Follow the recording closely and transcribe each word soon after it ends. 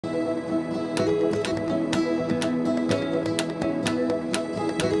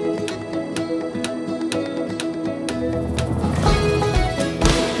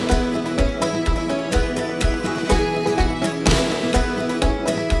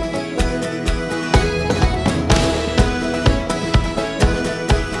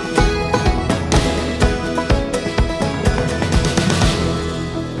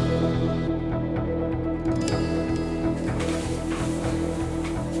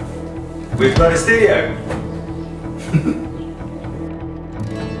We've got a studio.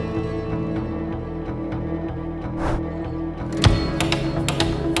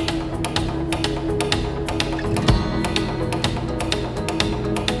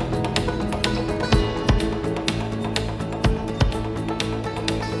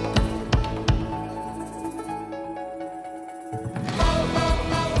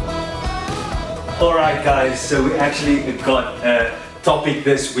 Alright guys, so we actually got a topic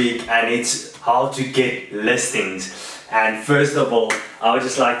this week and it's how to get listings. And first of all, I would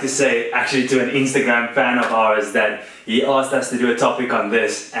just like to say actually to an Instagram fan of ours that he asked us to do a topic on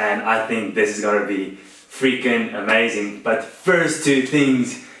this, and I think this is going to be freaking amazing. But first two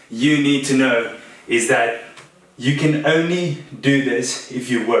things you need to know is that you can only do this if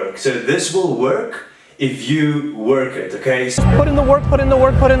you work. So this will work if you work it, okay? Put in the work, put in the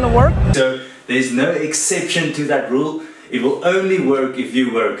work, put in the work. So there's no exception to that rule. It will only work if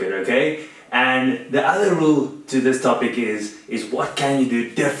you work it, okay? And the other rule to this topic is what can you do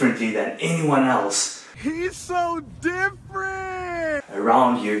differently than anyone else? He's so different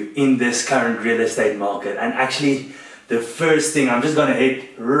Around you in this current real estate market. And actually, the first thing, I'm just gonna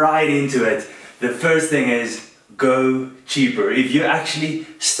hit right into it. The first thing is go cheaper. If you're actually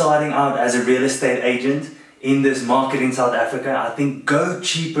starting out as a real estate agent in this market in South Africa, I think go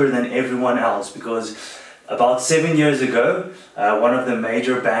cheaper than everyone else, because about 7 years ago, one of the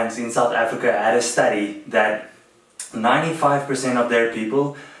major banks in South Africa had a study that 95% of their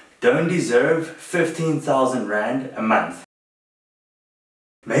people don't deserve 15,000 Rand a month.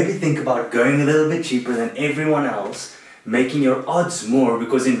 Maybe think about going a little bit cheaper than everyone else, making your odds more,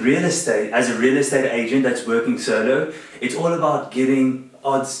 because in real estate, as a real estate agent that's working solo, it's all about getting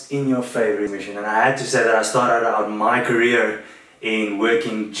odds in your favor. And I had to say that I started out my career in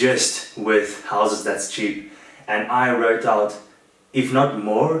working just with houses that's cheap, and I wrote out, if not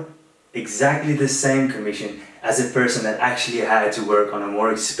more, exactly the same commission as a person that actually had to work on a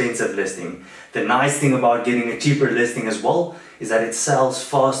more expensive listing. The nice thing about getting a cheaper listing as well is that it sells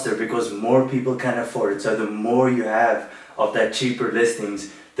faster because more people can afford it. So the more you have of that cheaper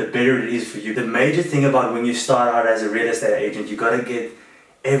listings, the better it is for you. The major thing about when you start out as a real estate agent, you gotta get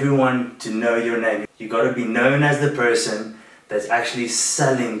everyone to know your name. You gotta be known as the person that's actually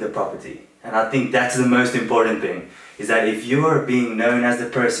selling the property. And I think that's the most important thing, is that if you are being known as the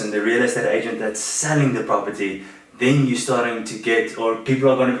person, the real estate agent that's selling the property, then you're starting to get, or people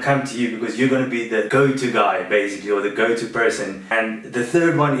are going to come to you because you're going to be the go-to guy basically, or the go-to person. And the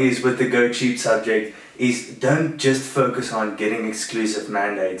third one is with the go cheap subject, is don't just focus on getting exclusive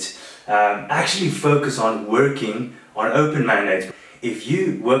mandates. Actually focus on working on open mandates. If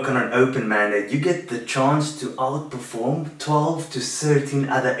you work on an open mandate, you get the chance to outperform 12 to 13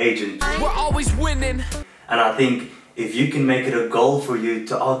 other agents. We're always winning. And I think if you can make it a goal for you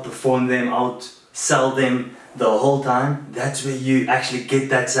to outperform them, outsell them the whole time, that's where you actually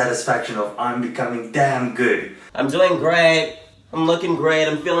get that satisfaction of, I'm becoming damn good. I'm doing great, I'm looking great,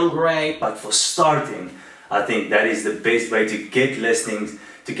 I'm feeling great. But for starting, I think that is the best way to get listings,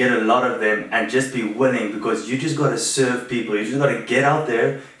 to get a lot of them, and just be willing, because you just got to serve people. You just got to get out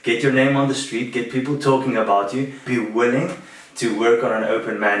there, get your name on the street, get people talking about you, be willing to work on an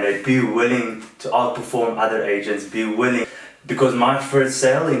open mandate, be willing to outperform other agents, be willing. Because my first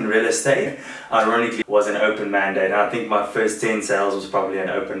sale in real estate, ironically, was an open mandate, and I think my first 10 sales was probably an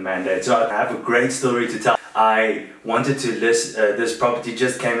open mandate. So I have a great story to tell. I wanted to list this property,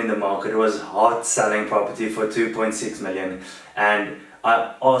 just came in the market. It was a hot selling property for 2.6 million, and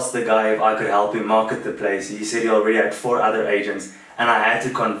I asked the guy if I could help him market the place. He said he already had 4 other agents, and I had to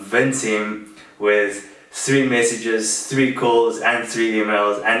convince him with 3 messages, 3 calls and 3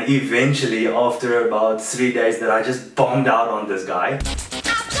 emails, and eventually after about 3 days that I just bombed out on this guy.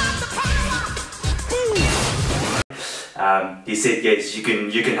 He said, yes, you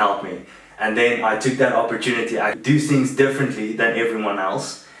can help me. And then I took that opportunity. I do things differently than everyone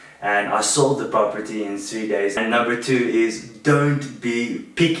else, and I sold the property in 3 days. And number 2 is don't be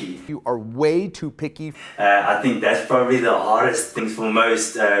picky. You are way too picky. I think that's probably the hardest thing for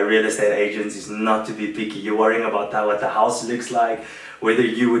most real estate agents, is not to be picky. You're worrying about what the house looks like, whether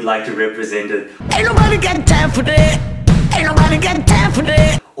you would like to represent it. Ain't nobody got time for that. Ain't nobody got time for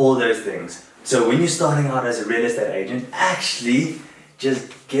that. All those things. So when you're starting out as a real estate agent, actually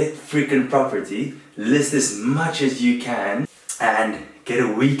just get freaking property, list as much as you can, and get a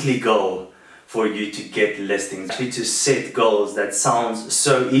weekly goal for you to get listings. Actually, to set goals that sounds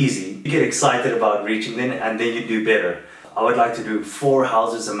so easy. You get excited about reaching them, and then you do better. I would like to do 4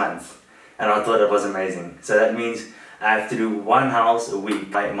 houses a month, and I thought it was amazing. So that means I have to do 1 house a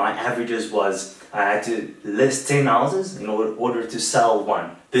week. My averages was I had to list 10 houses in order to sell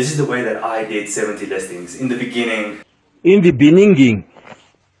one. This is the way that I did 70 listings. In the beginning,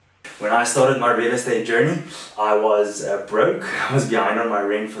 when I started my real estate journey, I was broke. I was behind on my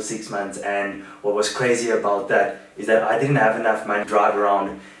rent for 6 months, and what was crazy about that is that I didn't have enough money to drive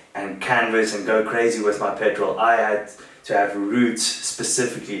around and canvas and go crazy with my petrol. I had to have routes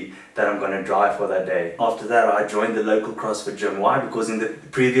specifically that I'm going to drive for that day. After that, I joined the local CrossFit gym. Why? Because in the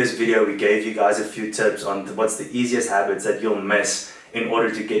previous video we gave you guys a few tips on what's the easiest habits that you'll miss in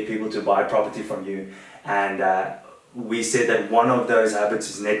order to get people to buy property from you, and we said that one of those habits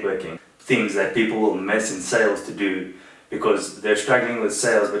is networking. Things that people will miss in sales to do because they're struggling with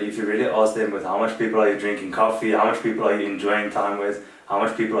sales, but if you really ask them with how much people are you drinking coffee, how much people are you enjoying time with, how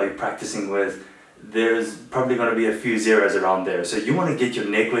much people are you practicing with, there's probably going to be a few zeros around there. So you want to get your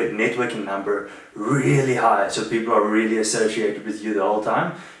networking number really high so people are really associated with you the whole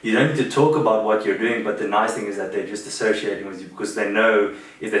time. You don't need to talk about what you're doing, but the nice thing is that they're just associating with you because they know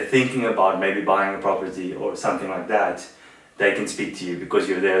if they're thinking about maybe buying a property or something like that, they can speak to you because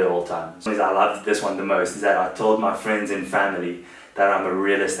you're there the whole time. I loved this one the most is that I told my friends and family that I'm a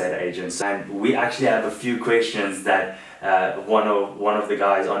real estate agent. And we actually have a few questions that one of the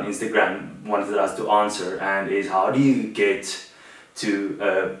guys on Instagram wanted us to answer, and is how do you get to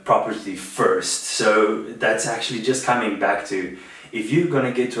a property first? So that's actually just coming back to, if you're going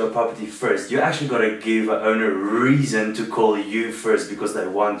to get to a property first, you're actually going to give an owner a reason to call you first because they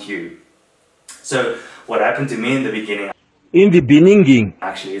want you. So what happened to me in the beginning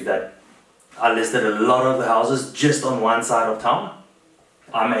actually is that I listed a lot of the houses just on one side of town.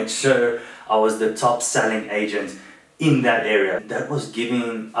 I made sure I was the top selling agent in that area. That was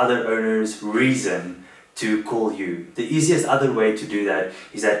giving other owners reason to call you. The easiest other way to do that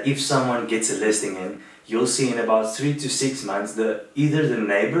is that if someone gets a listing in, you'll see in about 3 to 6 months either the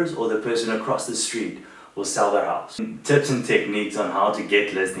neighbors or the person across the street will sell their house. Tips and techniques on how to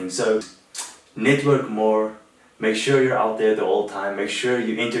get listings. So network more. Make sure you're out there the whole time. Make sure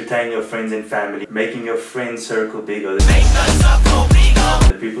you entertain your friends and family. Making your friend circle bigger.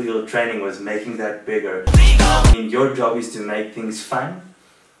 The people you're training with, making that bigger. And your job is to make things fun,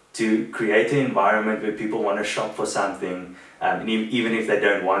 to create an environment where people want to shop for something, even if they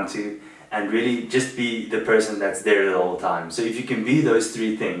don't want to, and really just be the person that's there the whole time. So if you can be those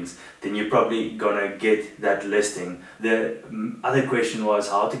 3 things, then you're probably gonna get that listing. The other question was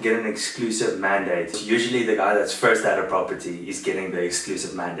how to get an exclusive mandate. Usually the guy that's first at a property is getting the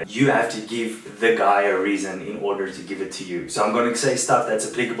exclusive mandate. You have to give the guy a reason in order to give it to you. So I'm gonna say stuff that's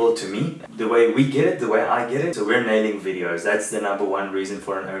applicable to me, the way we get it, the way I get it. So we're nailing videos. That's the #1 reason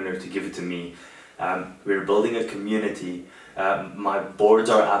for an owner to give it to me. We're building a community. My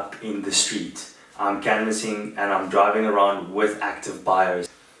boards are up in the street. I'm canvassing and I'm driving around with active buyers,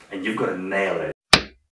 and you've got to nail it.